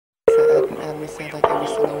we said like every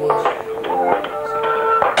single one.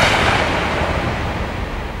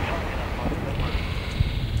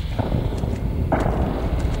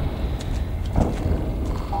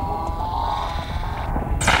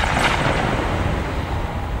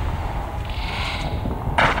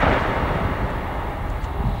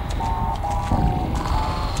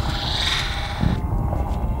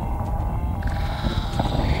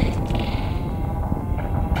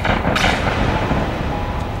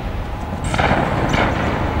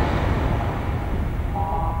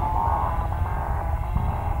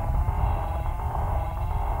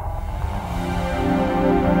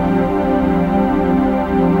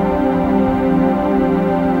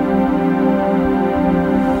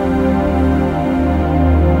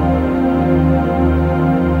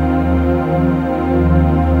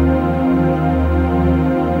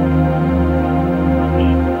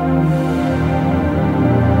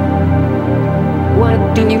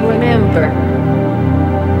 What do you remember?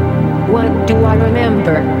 What do I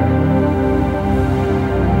remember?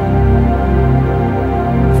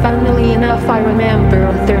 Funnily enough, I remember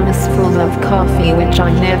a thermos full of coffee which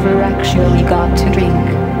I never actually got to drink,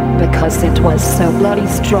 because it was so bloody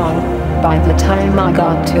strong. By the time I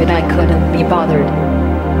got to it, I couldn't be bothered.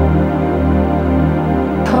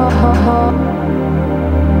 Ha ha ha.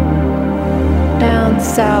 Down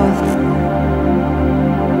south.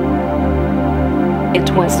 It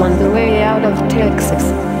was on the way out of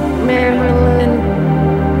Texas. Maryland.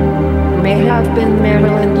 May have been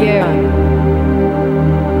Maryland, yeah.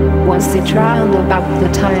 Was it round about the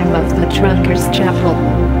time of the Truckers' Chapel?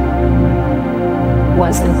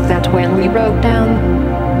 Wasn't that when we rode down?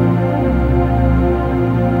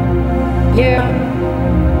 Yeah.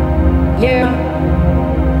 Yeah.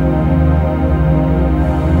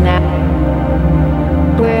 Now,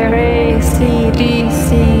 where AC/DC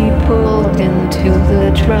pulled into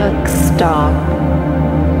the truck stop.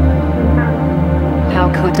 How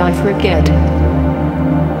could I forget?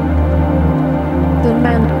 The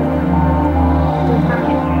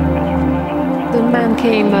man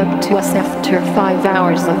came up to us after 5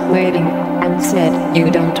 hours of waiting and said, "You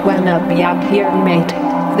don't wanna be out here, mate.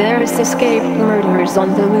 There's escaped murderers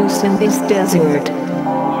on the loose in this desert.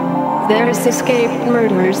 There's escaped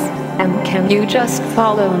murderers, and can you just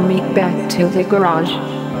follow me back to the garage?"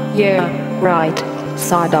 "Yeah, right,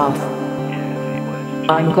 sod off.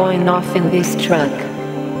 I'm going off in this truck."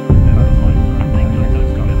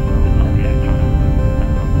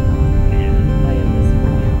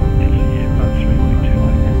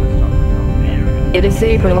 It is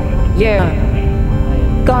April, yeah.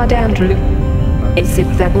 God, Andrew. Is it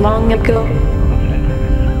that long ago?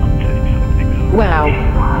 Wow.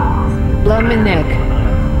 Blummin' neck.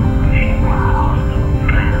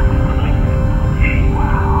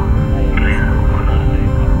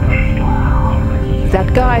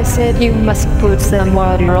 That guy said you must put some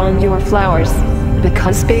water on your flowers,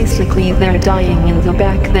 because basically they're dying in the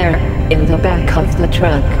back there, in the back of the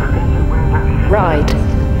truck. Right.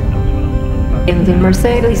 In the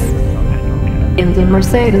Mercedes. In the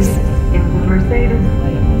Mercedes. In the Mercedes.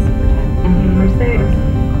 In the Mercedes.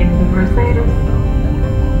 In the Mercedes.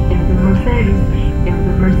 In the Mercedes. In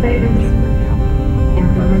the Mercedes. In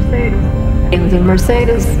the Mercedes. In the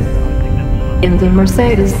Mercedes. In the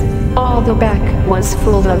Mercedes. All the back was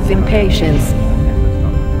full of impatience.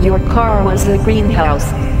 Your car was a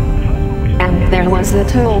greenhouse. And there was a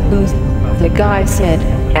toll booth, the guy said,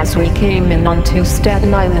 as we came in onto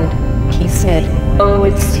Staten Island. He said, "Oh,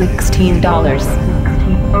 it's $16.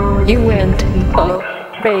 You went, "Oh,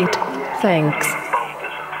 great, thanks."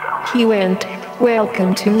 He went,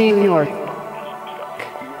 "Welcome to New York."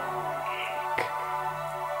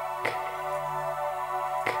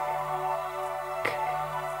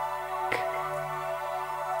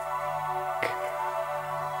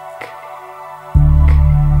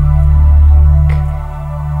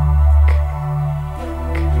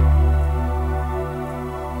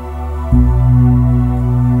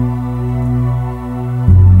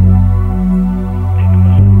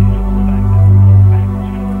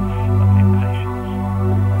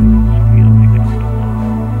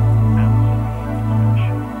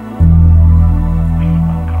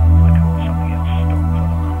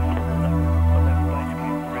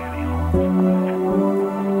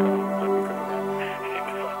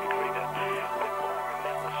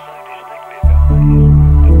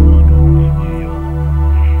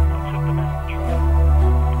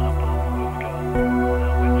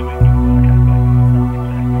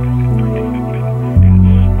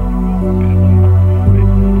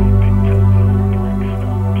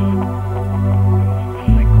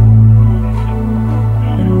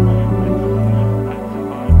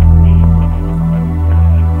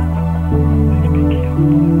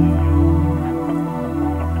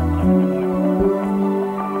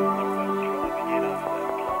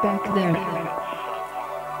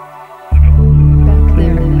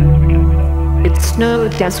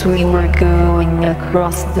 snowed as we were going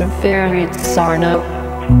across the ferry Sarno.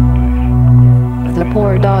 The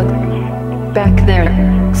poor dog, back there,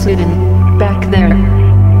 sitting back there,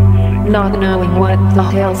 not knowing what the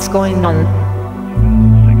hell's going on.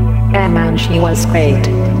 And man, she was great.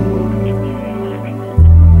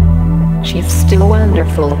 She's still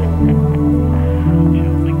wonderful.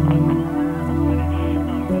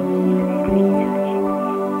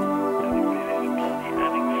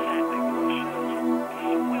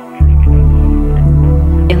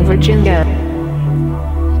 In Virginia,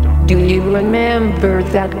 do you remember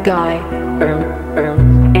that guy,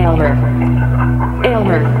 Elmer?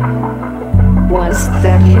 Elmer, was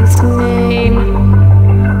that his name?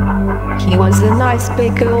 He was a nice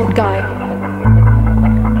big old guy.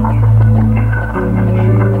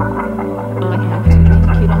 I had to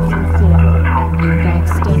take it off the floor, and you got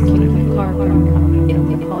stuck in the car park, in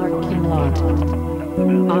the parking lot.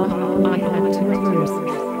 I had to reverse.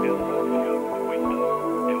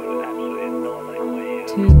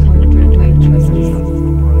 200 waitresses.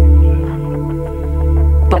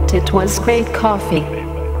 But it was great coffee.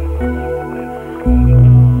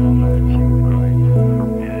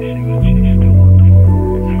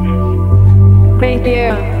 Great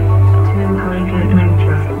air.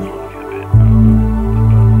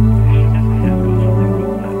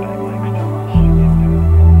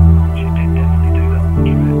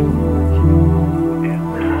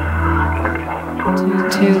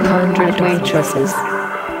 200 waitresses. "200 waitresses.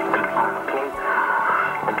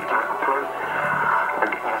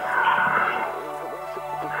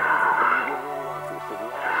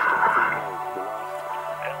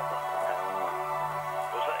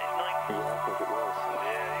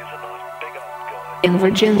 In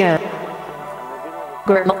Virginia,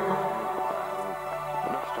 girl,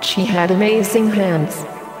 she had amazing hands.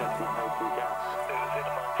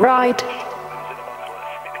 Right?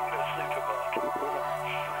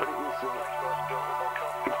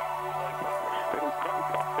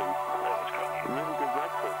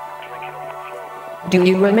 Do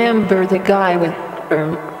you remember the guy with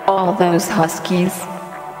all those huskies?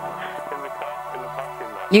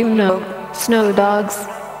 You know, snow dogs.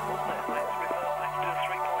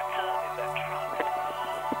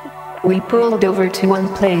 We pulled over to one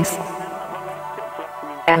place,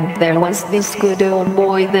 and there was this good old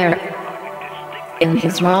boy there, in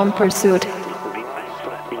his romper suit,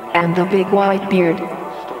 and a big white beard.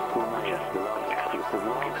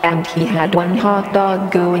 And he had one hot dog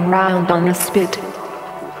going round on a spit.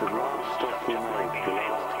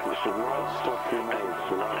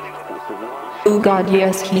 Oh God,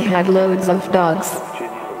 yes, he had loads of dogs.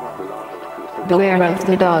 Beware of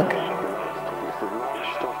the dog.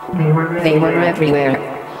 They were everywhere.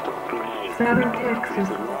 Southern Texas.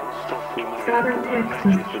 Southern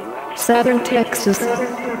Texas. Southern Texas,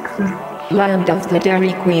 Southern Texas. land of the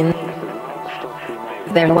Dairy Queen.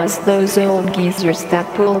 There was those old geezers that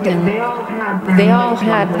pulled in. They all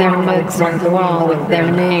had their mugs on the wall with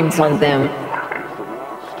their names on them.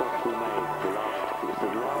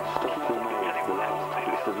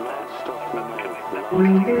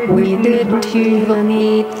 We didn't even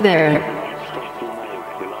eat there.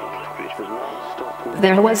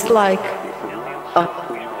 There was like a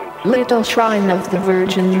little shrine of the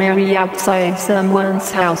Virgin Mary outside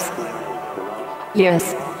someone's house.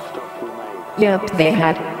 Yes. Yep, they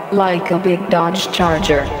had like a big Dodge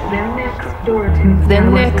Charger.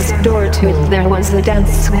 Then next door to it there was a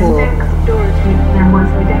dance school.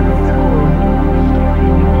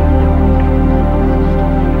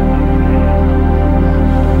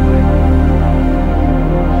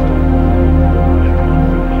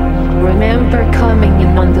 Remember coming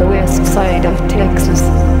in on the west side of Texas,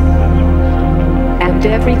 and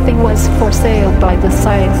everything was for sale by the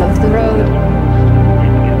sides of the road.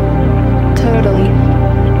 Totally.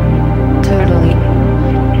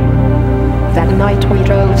 That night we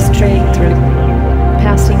drove straight through,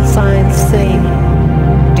 passing signs saying,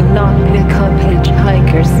 "Do not pick up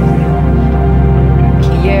hitchhikers."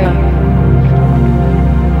 Yeah.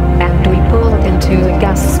 And we pulled into a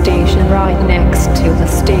gas station right next to the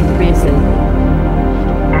state prison.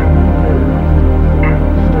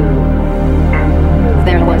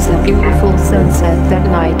 There was a beautiful sunset that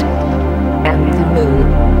night, and the moon.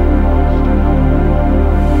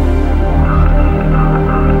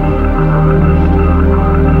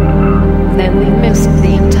 Then we missed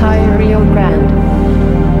the entire Rio Grande.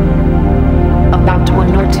 About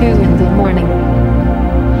 1 or 2 in the morning.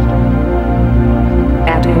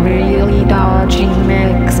 At a really dodgy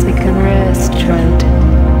Mexican restaurant.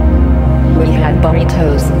 We had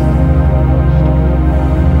burritos.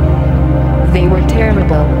 They were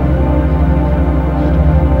terrible.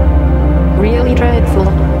 really dreadful.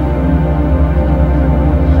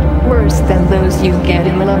 Worse than those you get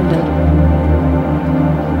in London.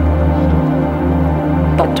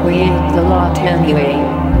 But we ate the lot anyway.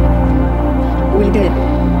 We did.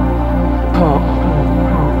 Oh.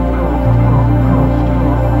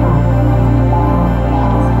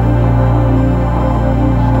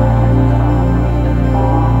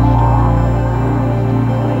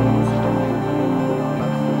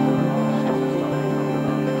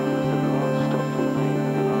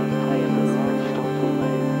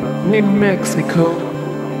 New Mexico,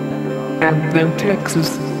 and then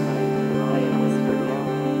Texas.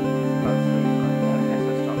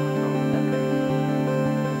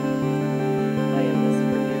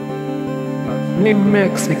 New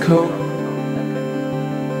Mexico.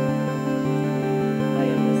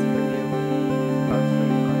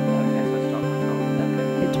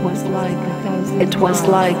 It was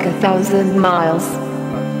like a thousand miles.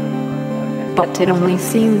 But it only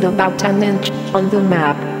seemed about an inch on the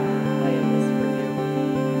map.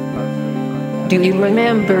 Do you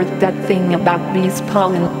remember that thing about bees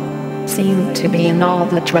pollen? Seemed to be in all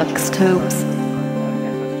the truck stoves.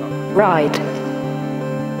 Right.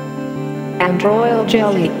 And royal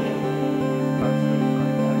jelly.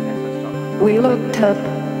 We looked up,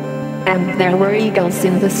 and there were eagles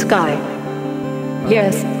in the sky.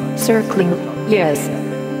 Yes, circling, yes.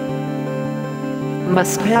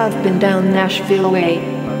 Must have been down Nashville way,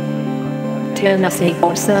 Tennessee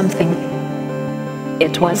or something.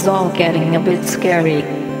 It was all getting a bit scary.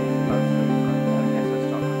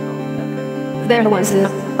 There was a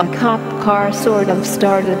cop car sort of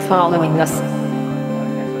started following us.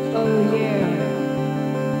 Oh yeah.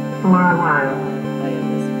 Wow.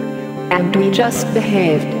 And we just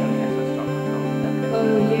behaved.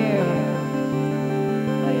 Oh yeah.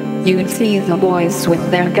 You'd see the boys with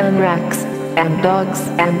their gun racks and dogs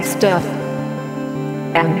and stuff.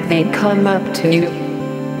 And they'd come up to you.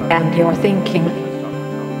 And you're thinking,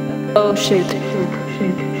 oh shit.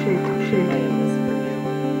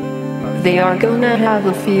 They are gonna have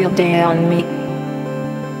a field day on me.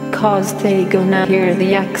 'Cause they gonna hear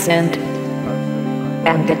the accent.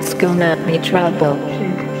 And it's gonna be trouble.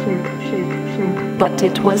 But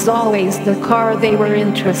it was always the car they were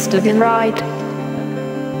interested in, right?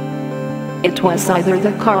 It was either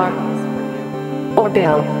the car or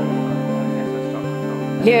Bill.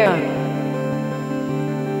 Yeah.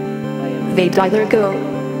 They'd either go,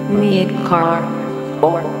 neat car,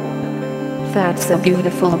 or that's a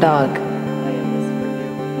beautiful dog.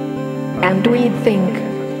 And we'd think,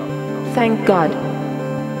 thank God.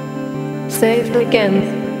 Saved again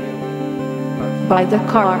by the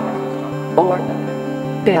car or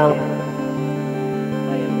Bill.